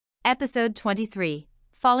Episode 23.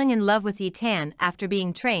 Falling in love with Yi Tan after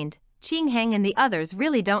being trained. Qing Heng and the others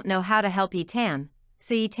really don't know how to help Yi Tan,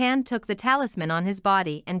 so Yi Tan took the talisman on his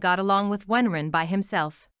body and got along with Wenren by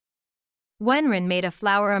himself. Wenren made a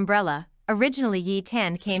flower umbrella. Originally Yi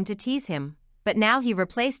Tan came to tease him, but now he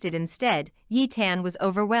replaced it instead. Yi Tan was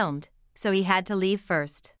overwhelmed, so he had to leave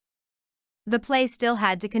first. The play still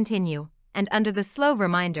had to continue, and under the slow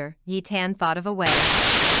reminder, Yi Tan thought of a way.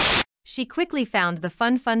 She quickly found the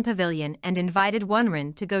Fun Pavilion and invited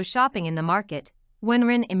Wenren to go shopping in the market.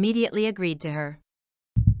 Wenren immediately agreed to her.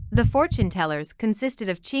 The fortune tellers consisted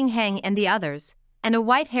of Qing Heng and the others, and a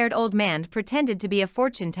white-haired old man pretended to be a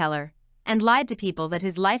fortune teller and lied to people that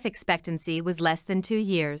his life expectancy was less than 2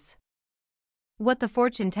 years. What the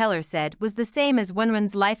fortune teller said was the same as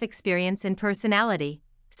Wenren's life experience and personality,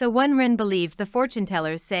 so Wenren believed the fortune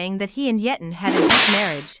tellers saying that he and Yeton had a deep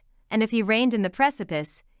marriage, and if he reigned in the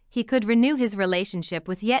precipice, he could renew his relationship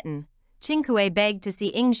with Yeton. Qingkue begged to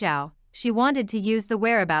see Yingzhao. She wanted to use the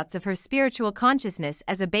whereabouts of her spiritual consciousness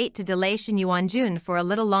as a bait to delay Shen Yuanjun for a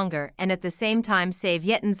little longer and at the same time save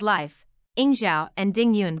Yeton's life. Yingzhao and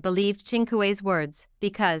Ding Yun believed Qingkue's words,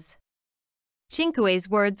 because Qingkue's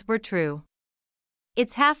words were true.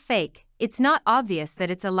 It's half fake, it's not obvious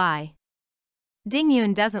that it's a lie. Ding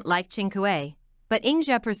Yun doesn't like Qingkue, but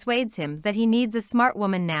Yingzhao persuades him that he needs a smart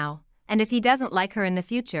woman now, and if he doesn't like her in the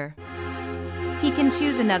future, he can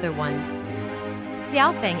choose another one.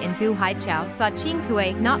 Xiaofeng and Gu Haichao saw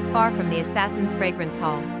Qingkue not far from the Assassin's Fragrance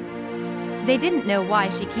Hall. They didn't know why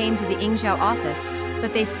she came to the Yingzhao office,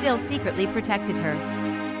 but they still secretly protected her.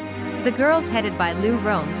 The girls headed by Lu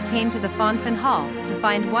Rong came to the Fanfan Hall to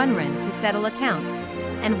find Wenren to settle accounts,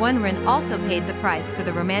 and Wenren also paid the price for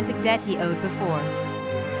the romantic debt he owed before.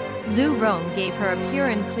 Lu Rong gave her a pure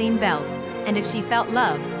and clean belt, and if she felt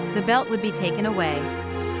love, the belt would be taken away.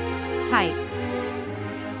 Tight.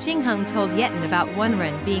 Qing Heng told Yeton about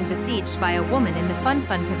Wenren being besieged by a woman in the Fun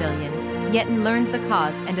Pavilion. Yeton learned the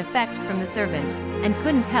cause and effect from the servant, and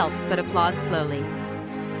couldn't help but applaud slowly.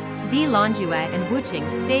 Di Longjue and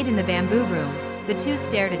Wuqing stayed in the bamboo room. The two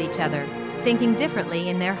stared at each other, thinking differently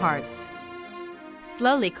in their hearts.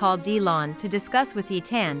 Slowly called Di Lon to discuss with Yi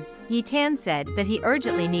Tan. Yi Tan said that he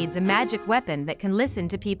urgently needs a magic weapon that can listen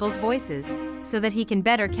to people's voices, so that he can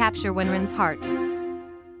better capture Wenren's heart.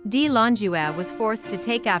 Di Longjue was forced to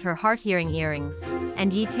take out her heart-hearing earrings,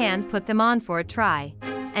 and Yi Tan put them on for a try,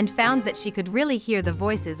 and found that she could really hear the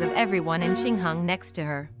voices of everyone in Qing Heng next to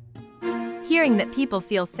her. Hearing that people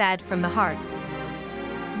feel sad from the heart.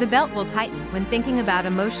 The belt will tighten when thinking about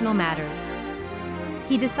emotional matters.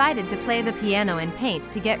 He decided to play the piano and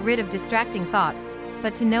paint to get rid of distracting thoughts,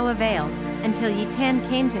 but to no avail, until Yi Tan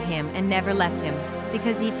came to him and never left him.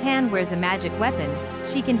 Because Yi Tan wears a magic weapon,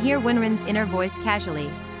 she can hear Wenren's inner voice casually,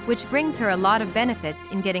 which brings her a lot of benefits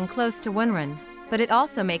in getting close to Wenren, but it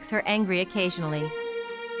also makes her angry occasionally.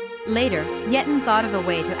 Later, Yeton thought of a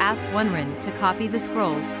way to ask Wenren to copy the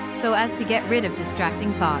scrolls, so as to get rid of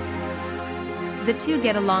distracting thoughts. The two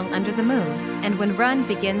get along under the moon, and Wenren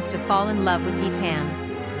begins to fall in love with Yi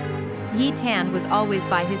Tan. Yi Tan was always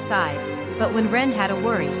by his side, but Wenren had a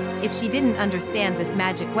worry: if she didn't understand this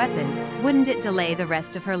magic weapon, wouldn't it delay the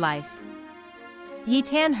rest of her life? Yi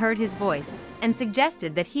Tan heard his voice, and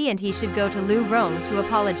suggested that he should go to Lu Rong to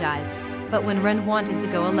apologize, but Wenren wanted to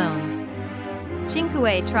go alone.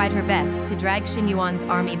 Qingkue tried her best to drag Shen Yuan's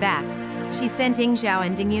army back. She sent Yingzhao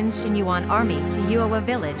and Ding Yun's Shen Yuan army to Yuowa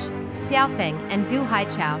village. Xiaofeng and Gu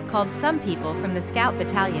Haichao called some people from the scout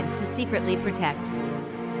battalion to secretly protect.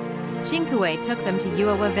 Qingkue took them to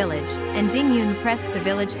Yuowa village, and Ding Yun pressed the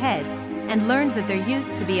village head, and learned that there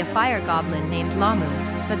used to be a fire goblin named Lamu,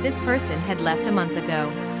 but this person had left a month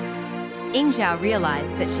ago. Yingzhao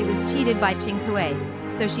realized that she was cheated by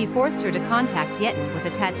Qingkue, so she forced her to contact Yeton with a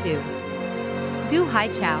tattoo. Gu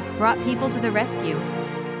Haichao brought people to the rescue.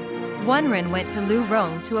 Wenren went to Lu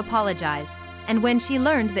Rong to apologize, and when she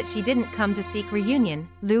learned that she didn't come to seek reunion,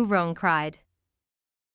 Lu Rong cried.